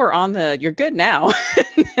while we're on you're good now,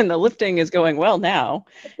 and the lifting is going well now,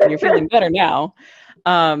 and you're feeling better now.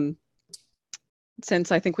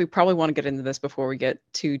 Since I think we probably want to get into this before we get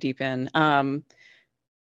too deep in,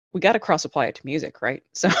 we got to cross apply it to music, right?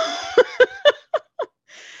 So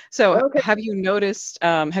Okay. have you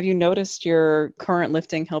noticed your current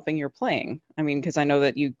lifting helping your playing? I mean, because I know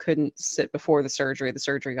that you couldn't sit before the surgery. The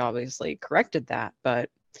surgery obviously corrected that, but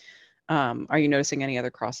are you noticing any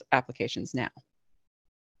other cross applications now?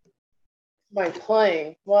 My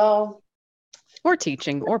playing, well, or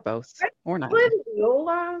teaching, or both, or not.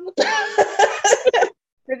 Viola.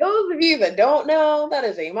 For those of you that don't know, that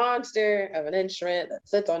is a monster of an instrument that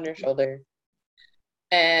sits on your shoulder,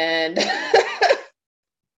 and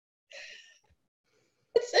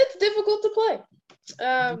it's difficult to play.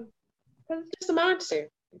 Because it's just a monster.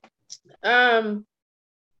 I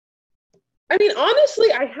mean,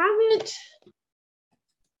 honestly, I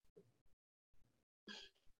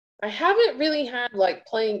haven't really had like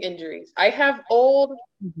playing injuries. I have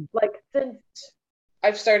like since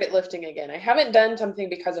I've started lifting again. I haven't done something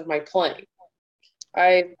because of my playing.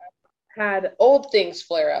 I've had old things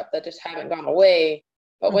flare up that just haven't gone away.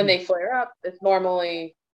 But when they flare up, it's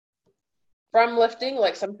normally from lifting.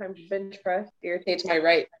 Like sometimes bench press irritates my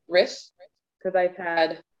right wrist because I've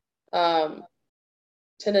had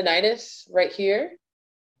tendonitis right here.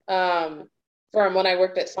 From when I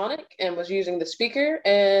worked at Sonic and was using the speaker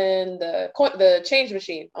and the change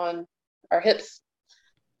machine on our hips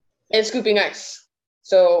and scooping ice.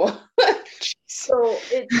 So, so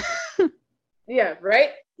it's, yeah,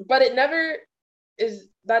 right? But it never is,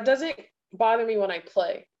 that doesn't bother me when I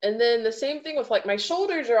play. And then the same thing with like my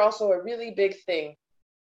shoulders are also a really big thing,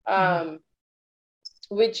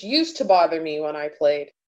 which used to bother me when I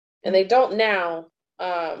played. And they don't now.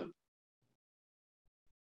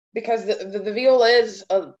 Because the viola is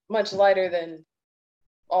much lighter than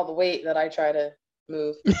all the weight that I try to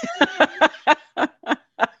move.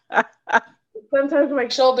 Sometimes my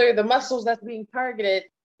shoulder, the muscles that's being targeted,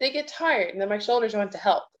 they get tired, and then my shoulders want to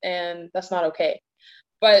help, and that's not okay.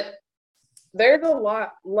 But there's a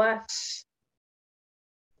lot less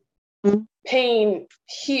pain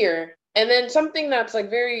here. And then something that's like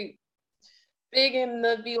very big in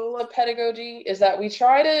the viola pedagogy is that we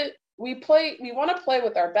want to play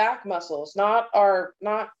with our back muscles, not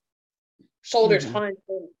shoulders behind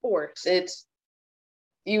full force. It's,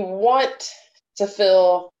 you want to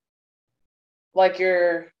feel like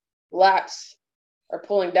your lats are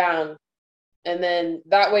pulling down, and then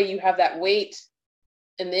that way you have that weight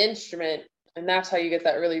in the instrument, and that's how you get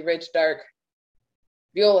that really rich, dark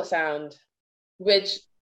viola sound, which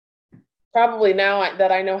probably now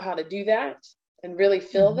that I know how to do that and really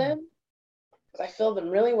feel them, I feel them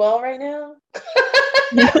really well right now.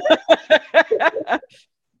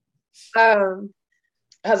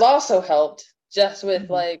 Has also helped just with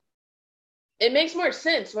like, it makes more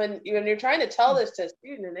sense when you're trying to tell this to a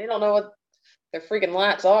student and they don't know what their freaking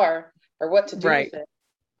lats are or what to do with it.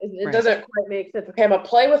 It doesn't quite make sense. Okay, I'm gonna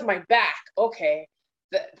play with my back. Okay,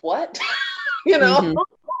 what? You know?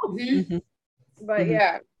 But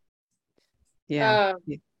yeah.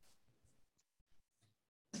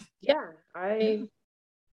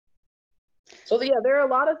 So yeah, there are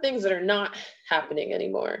a lot of things that are not happening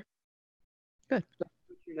anymore. Good.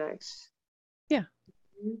 Nice.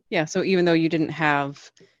 Yeah. So even though you didn't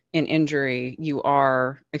have an injury, you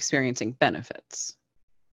are experiencing benefits.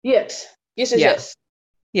 Yes.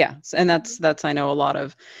 Yeah. And that's I know a lot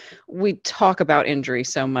of, we talk about injury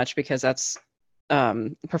so much because that's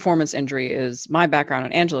performance injury is my background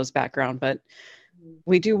and Angela's background, but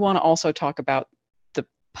we do want to also talk about the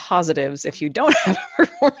positives if you don't have a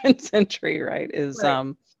performance injury, right?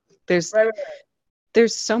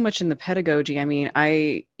 There's so much in the pedagogy. I mean,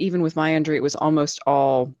 even with my injury, it was almost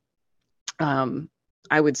all,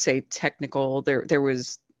 I would say technical. There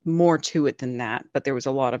was more to it than that, but there was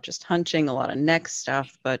a lot of just hunching, a lot of neck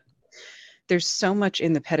stuff. But there's so much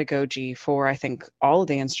in the pedagogy for, I think, all of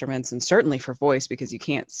the instruments, and certainly for voice, because you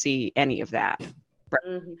can't see any of that.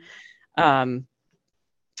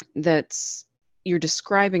 That's, you're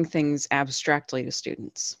describing things abstractly to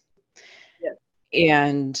students.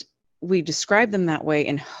 And we describe them that way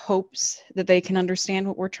in hopes that they can understand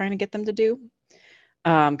what we're trying to get them to do,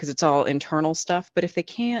 because it's all internal stuff. But if they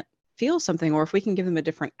can't feel something, or if we can give them a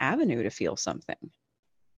different avenue to feel something,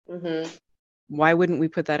 why wouldn't we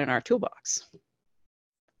put that in our toolbox?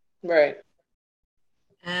 Right.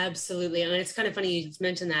 Absolutely. And it's kind of funny you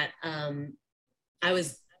mentioned that. I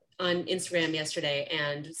was on Instagram yesterday,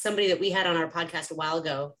 and somebody that we had on our podcast a while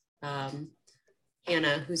ago,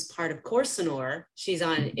 Hannah, who's part of Corsinor, she's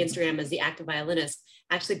on Instagram as the active violinist,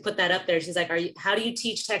 actually put that up there. She's like, how do you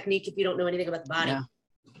teach technique if you don't know anything about the body? Yeah.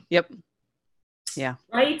 Yep. Yeah.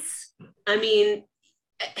 Right? I mean,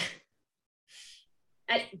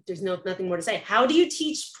 there's nothing more to say. How do you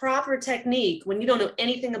teach proper technique when you don't know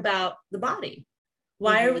anything about the body?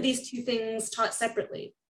 Why are these two things taught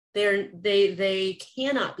separately? They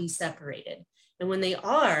cannot be separated. And when they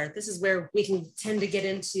are, this is where we can tend to get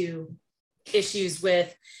into issues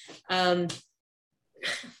with,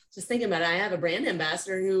 just thinking about it, I have a brand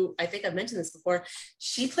ambassador who, I think I've mentioned this before,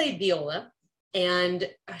 she played viola, and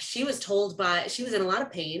she was she was in a lot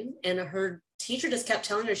of pain, and her teacher just kept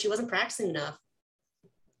telling her she wasn't practicing enough.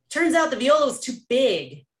 Turns out the viola was too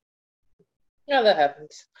big. Yeah, that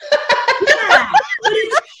happens. Yeah, but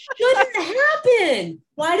it shouldn't happen.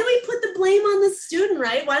 Why do we put the blame on the student,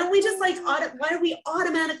 right? Why don't we just why do we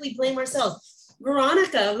automatically blame ourselves?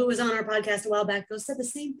 Veronica, who was on our podcast a while back, said the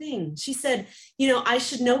same thing. She said, I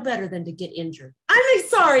should know better than to get injured. I'm like,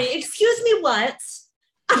 sorry, excuse me, what?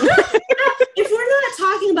 If we're not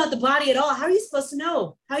talking about the body at all, how are you supposed to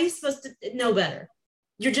know? How are you supposed to know better?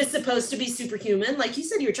 You're just supposed to be superhuman. Like you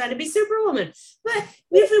said, you're trying to be superwoman. But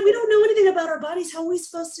if we don't know anything about our bodies, how are we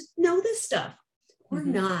supposed to know this stuff? We're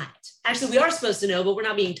not. Actually, we are supposed to know, but we're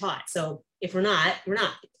not being taught. So if we're not, we're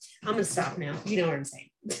not. I'm going to stop now. You know what I'm saying.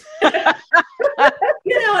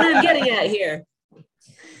 You know what I'm getting at here.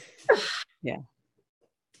 Yeah.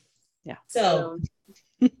 Yeah. So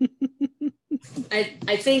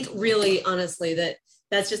I think really, honestly,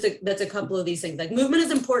 that's a couple of these things. Like movement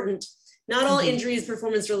is important. Not all injury is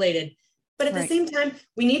performance related, but at the same time,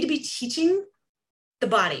 we need to be teaching the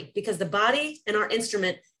body, because the body and our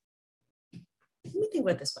instrument. Let me think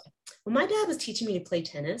about it this way. When my dad was teaching me to play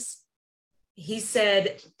tennis, he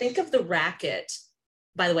said, think of the racket.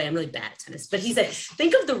 By the way, I'm really bad at tennis, but he said,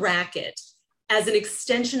 think of the racket as an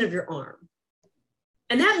extension of your arm.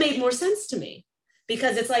 And that made more sense to me,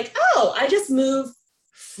 because it's like, oh, I just move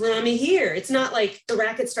from here. It's not like the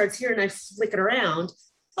racket starts here and I flick it around.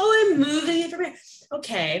 Oh, I'm moving it from here.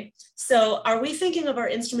 Okay, so are we thinking of our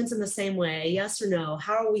instruments in the same way? Yes or no?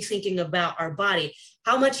 How are we thinking about our body?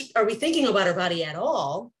 How much are we thinking about our body at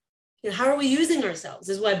all? How are we using ourselves?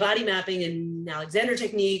 This is why body mapping and Alexander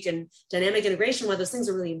technique and dynamic integration, why those things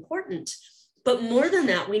are really important. But more than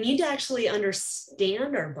that, we need to actually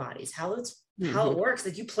understand our bodies, how it works.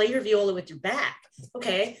 Like you play your viola with your back.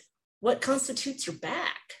 Okay, what constitutes your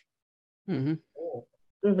back? Yeah.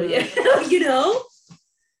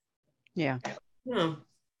 Yeah. No.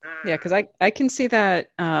 Yeah, because I can see that,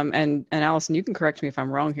 and Allyson, you can correct me if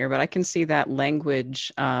I'm wrong here, but I can see that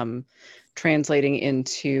language translating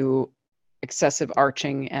into excessive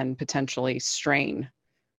arching and potentially strain,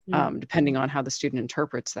 depending on how the student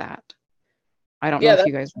interprets that. I don't know if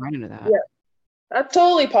you guys run into that. Yeah, that's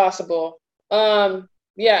totally possible.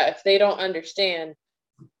 If they don't understand.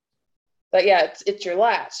 But it's your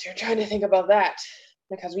lats. You're trying to think about that.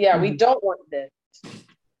 Because we don't want this.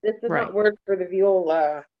 This does not work for the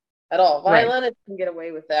viola at all. Violinists can get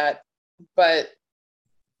away with that, but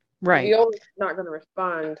the viola is not going to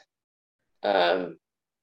respond.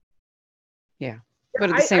 Yeah, but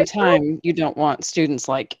at the same time, you don't want students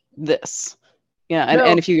like this. Yeah,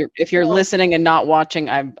 and if you're listening and not watching,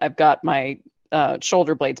 I've got my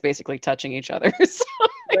shoulder blades basically touching each other. So.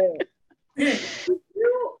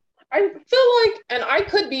 I feel like, and I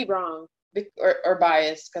could be wrong or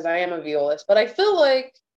biased because I am a violist, but I feel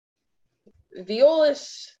like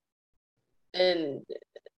violists and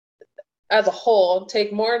as a whole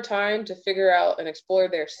take more time to figure out and explore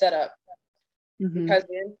their setup because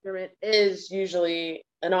the instrument is usually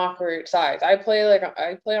an awkward size. I play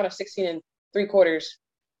on a 16 3/4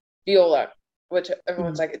 viola, which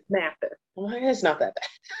everyone's like, it's massive. I'm like, it's not that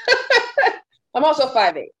bad. I'm also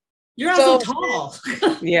 5'8". You're also tall.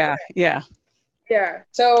 Yeah.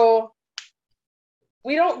 So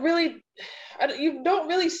we don't really, you don't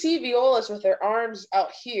really see violas with their arms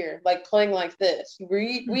out here, like playing like this.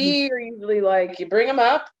 We are usually like, you bring them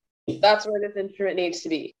up, that's where this instrument needs to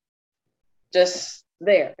be. Just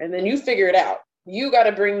there. And then you figure it out. You got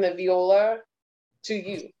to bring the viola to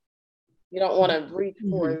you. You don't want to reach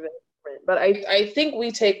for the instrument. But I think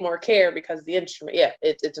we take more care because the instrument,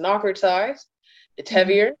 it's an awkward size. It's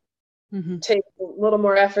heavier. Takes a little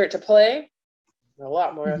more effort to play. A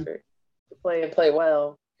lot more effort to play and play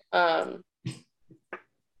well. But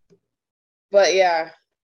yeah.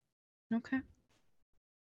 Okay.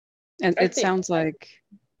 And it sounds like.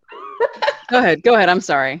 Go ahead. I'm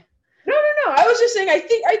sorry. No. I was just saying.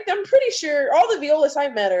 I'm pretty sure all the violists I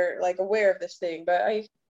met are like aware of this thing, but I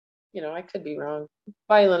could be wrong.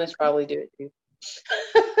 Violinists probably do it too.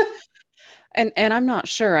 And I'm not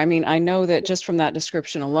sure. I mean, I know that just from that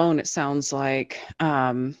description alone, it sounds like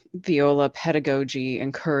viola pedagogy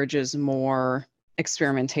encourages more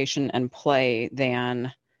experimentation and play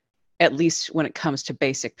than, at least when it comes to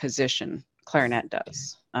basic position, clarinet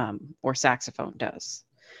does, or saxophone does.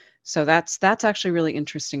 So that's actually really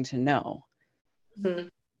interesting to know.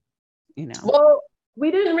 Well,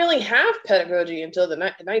 we didn't really have pedagogy until the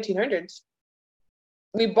 1900s.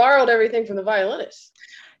 We borrowed everything from the violinists.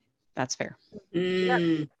 That's fair.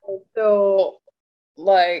 Yeah. So,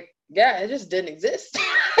 it just didn't exist.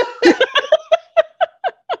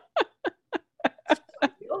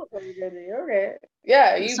 Okay.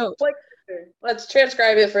 Yeah, let's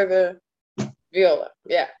transcribe it for the viola.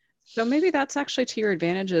 Yeah. So maybe that's actually to your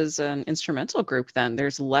advantage as an instrumental group then.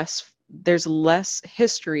 There's less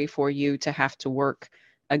history for you to have to work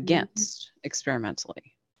against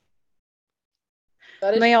experimentally.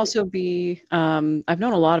 It may also be, I've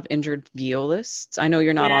known a lot of injured violists. I know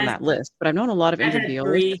you're not on that list, but I've known a lot of injured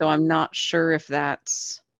violists, so I'm not sure if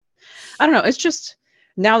that's, I don't know. It's just,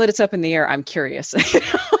 now that it's up in the air, I'm curious.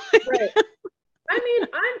 Right. I mean,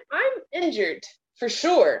 I'm injured for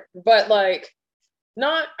sure, but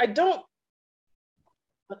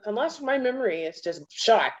unless my memory is just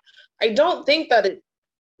shot. I don't think that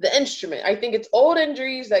the instrument, I think it's old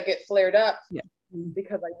injuries that get flared up. Yeah.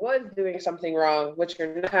 Because I was doing something wrong, which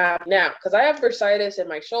you're not now. Because I have bursitis in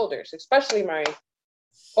my shoulders, especially my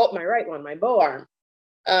right one, my bow arm,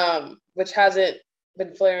 which hasn't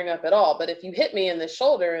been flaring up at all. But if you hit me in the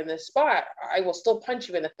shoulder in this spot, I will still punch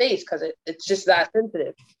you in the face because it's just that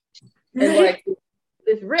sensitive. And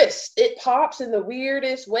this wrist, it pops in the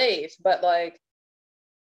weirdest ways. But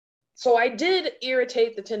so I did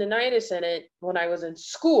irritate the tendonitis in it when I was in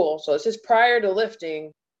school. So it's just prior to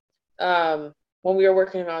lifting. When we were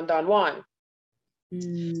working on Don Juan. I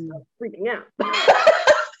was freaking out.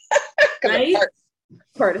 Right?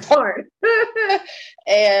 Part is hard.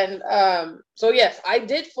 And so yes, I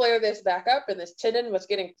did flare this back up and this tendon was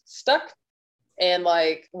getting stuck. And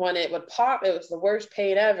when it would pop, it was the worst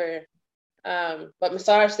pain ever. But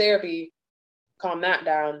massage therapy calmed that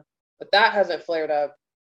down. But that hasn't flared up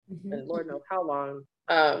in Lord knows how long.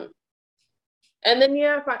 And then,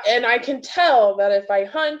 I can tell that if I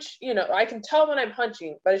hunch, I can tell when I'm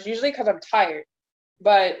hunching, but it's usually because I'm tired.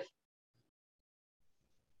 But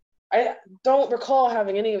I don't recall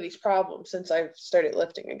having any of these problems since I've started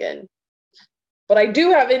lifting again. But I do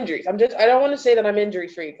have injuries. I don't want to say that I'm injury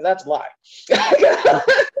free because that's a lie.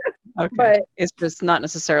 Okay. But it's just not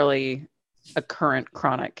necessarily a current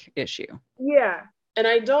chronic issue. Yeah. And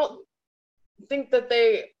I don't think that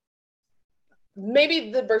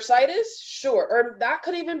maybe the bursitis, sure. Or that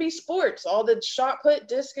could even be sports. All the shot put,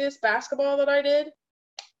 discus, basketball that I did.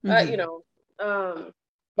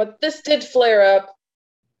 But this did flare up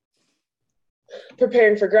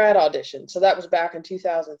preparing for grad audition. So that was back in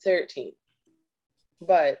 2013.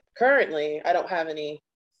 But currently, I don't have any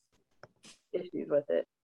issues with it.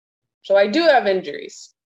 So I do have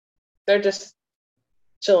injuries. They're just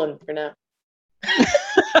chilling for now.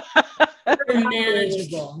 They're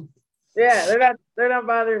manageable. Yeah, they're not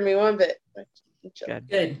bothering me one bit.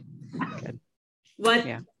 Good. Well,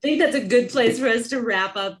 I think that's a good place for us to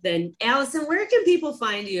wrap up then. Allyson, where can people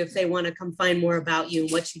find you if they want to come find more about you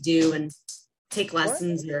and what you do and take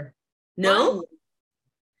lessons or no?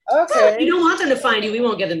 Okay. If you don't want them to find you, we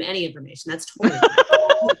won't give them any information. That's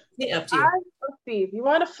totally up to you. Let's see. If you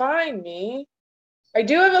want to find me, I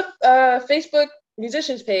do have a Facebook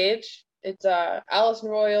musicians page. It's Allyson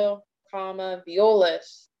Royal,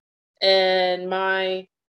 violist. And my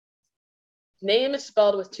name is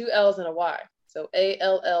spelled with 2 L's and a Y. So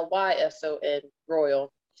Allyson,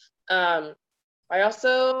 Royal. That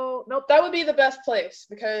would be the best place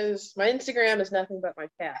because my Instagram is nothing but my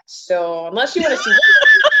cats. So unless you want to see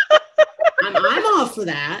I'm all for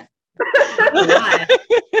that.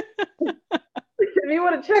 If you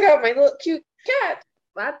want to check out my little cute cat,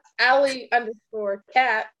 that's Ally_cat_royal,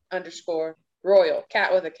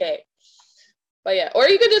 cat with a K. But yeah, or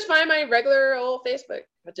you could just find my regular old Facebook,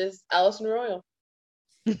 which is Allyson Royal.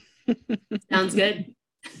 Sounds good.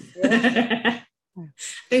 Yeah. I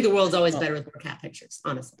think the world's always better with more cat pictures,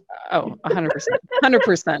 honestly. Oh, 100%.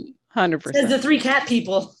 100%. 100%. Says the 3 cat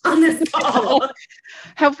people on this call.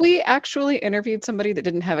 Have we actually interviewed somebody that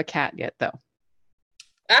didn't have a cat yet, though?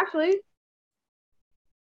 Ashley.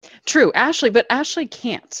 True, Ashley, but Ashley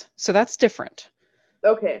can't. So that's different.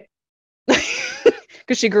 Okay.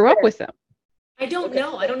 Because she grew up with them. I don't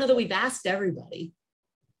know. I don't know that we've asked everybody.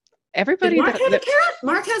 Everybody Did Mark have a cat?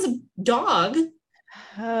 Mark has a dog.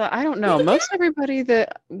 I don't know. Most everybody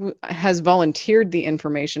that has volunteered the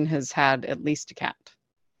information has had at least a cat.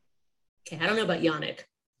 Okay, I don't know about Yannick.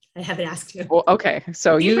 I haven't asked him. Well, okay,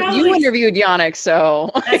 so you probably interviewed Yannick, so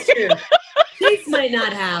that's true. Chase might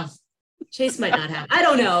not have. I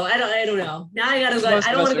don't know. I don't know. Now I gotta go. I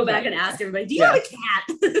don't want to go back and ask everybody. Do you have a cat?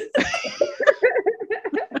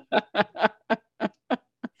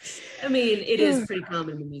 I mean, it is pretty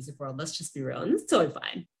common in the music world. Let's just be real, and it's totally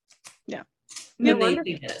fine. Yeah. They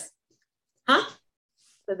get us. Huh?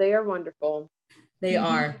 So they are wonderful. They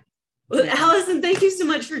are. Well, Allyson, thank you so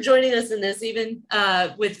much for joining us in this, even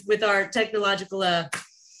with our technological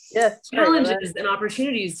challenges and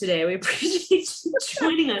opportunities today. We appreciate you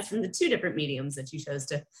joining us from the 2 different mediums that you chose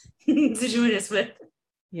to join us with.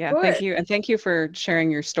 Yeah, thank you. And thank you for sharing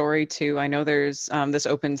your story too. I know there's this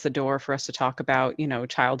opens the door for us to talk about,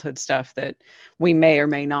 childhood stuff that we may or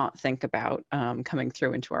may not think about coming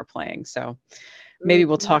through into our playing. So maybe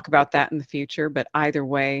we'll talk about that in the future, but either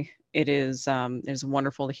way, it is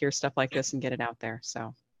wonderful to hear stuff like this and get it out there.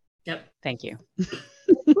 So thank you.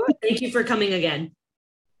 Thank you for coming again.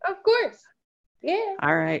 Of course. Yeah.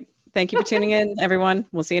 All right. Thank you for tuning in, everyone.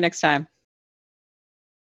 We'll see you next time.